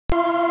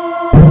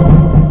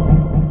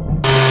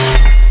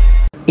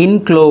In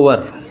clover,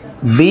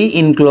 be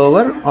in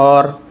clover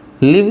or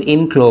live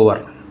in clover.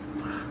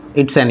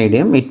 It's an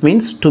idiom. It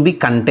means to be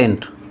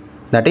content,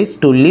 that is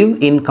to live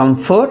in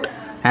comfort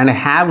and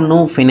have no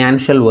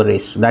financial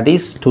worries, that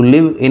is to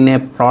live in a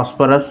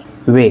prosperous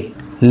way,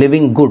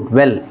 living good,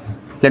 well.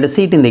 Let us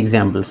see it in the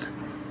examples.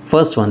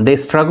 First one, they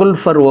struggled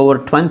for over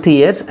 20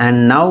 years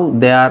and now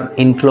they are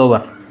in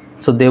clover.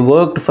 So they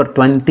worked for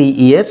 20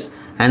 years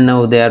and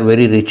now they are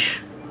very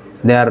rich,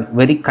 they are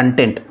very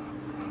content.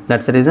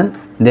 That's the reason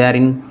they are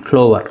in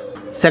clover.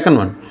 Second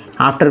one,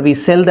 after we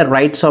sell the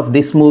rights of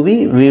this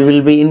movie, we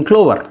will be in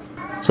clover.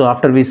 So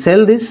after we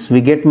sell this, we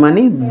get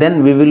money,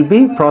 then we will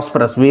be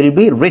prosperous, we will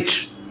be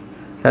rich.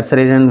 That's the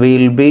reason we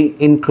will be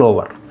in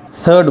clover.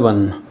 Third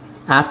one,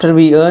 after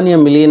we earn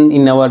 $1 million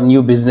in our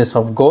new business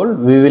of gold,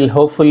 we will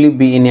hopefully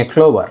be in a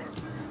clover.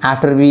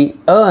 After we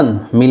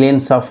earn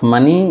millions of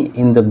money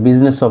in the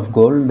business of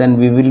gold, then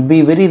we will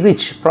be very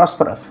rich,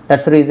 prosperous.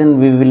 That's the reason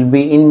we will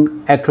be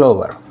in a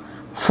clover.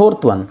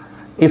 Fourth one,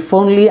 if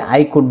only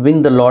I could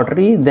win the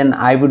lottery, then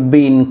I would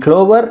be in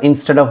clover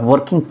instead of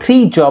working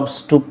 3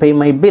 jobs to pay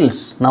my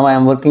bills. Now I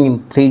am working in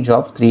 3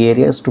 jobs, 3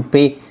 areas to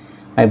pay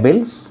my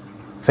bills.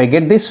 If I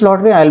get this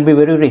lottery, I'll be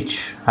very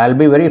rich, I'll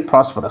be very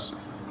prosperous,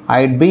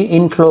 I'd be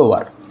in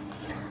clover.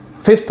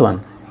 Fifth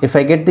one, if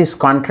I get this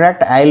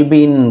contract, I'll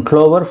be in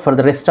clover for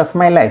the rest of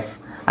my life.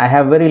 I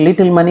have very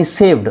little money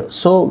saved,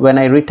 so when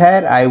I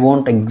retire, I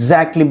won't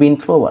exactly be in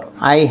clover.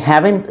 I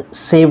haven't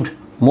saved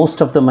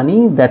most of the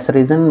money, that's the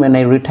reason when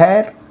I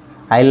retire,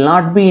 I'll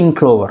not be in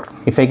clover.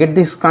 If I get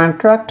this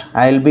contract,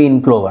 I'll be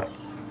in clover,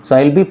 so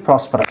I'll be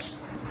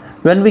prosperous.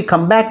 When we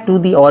come back to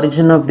the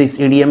origin of this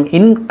idiom,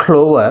 in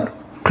clover,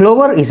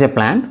 clover is a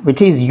plant which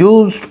is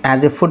used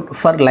as a food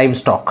for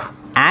livestock.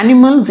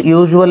 Animals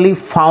usually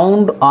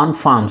found on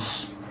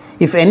farms.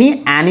 If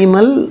any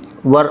animal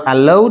were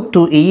allowed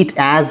to eat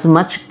as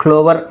much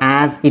clover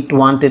as it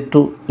wanted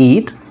to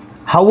eat,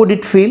 how would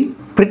it feel?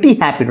 Pretty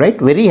happy, right?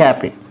 Very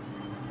happy.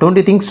 Don't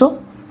you think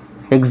so?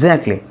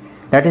 Exactly.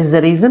 That is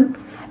the reason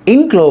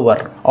in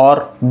clover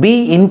or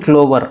be in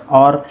clover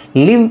or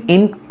live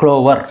in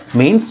clover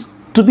means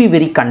to be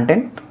very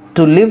content,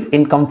 to live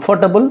in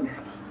comfortable,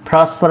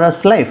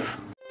 prosperous life.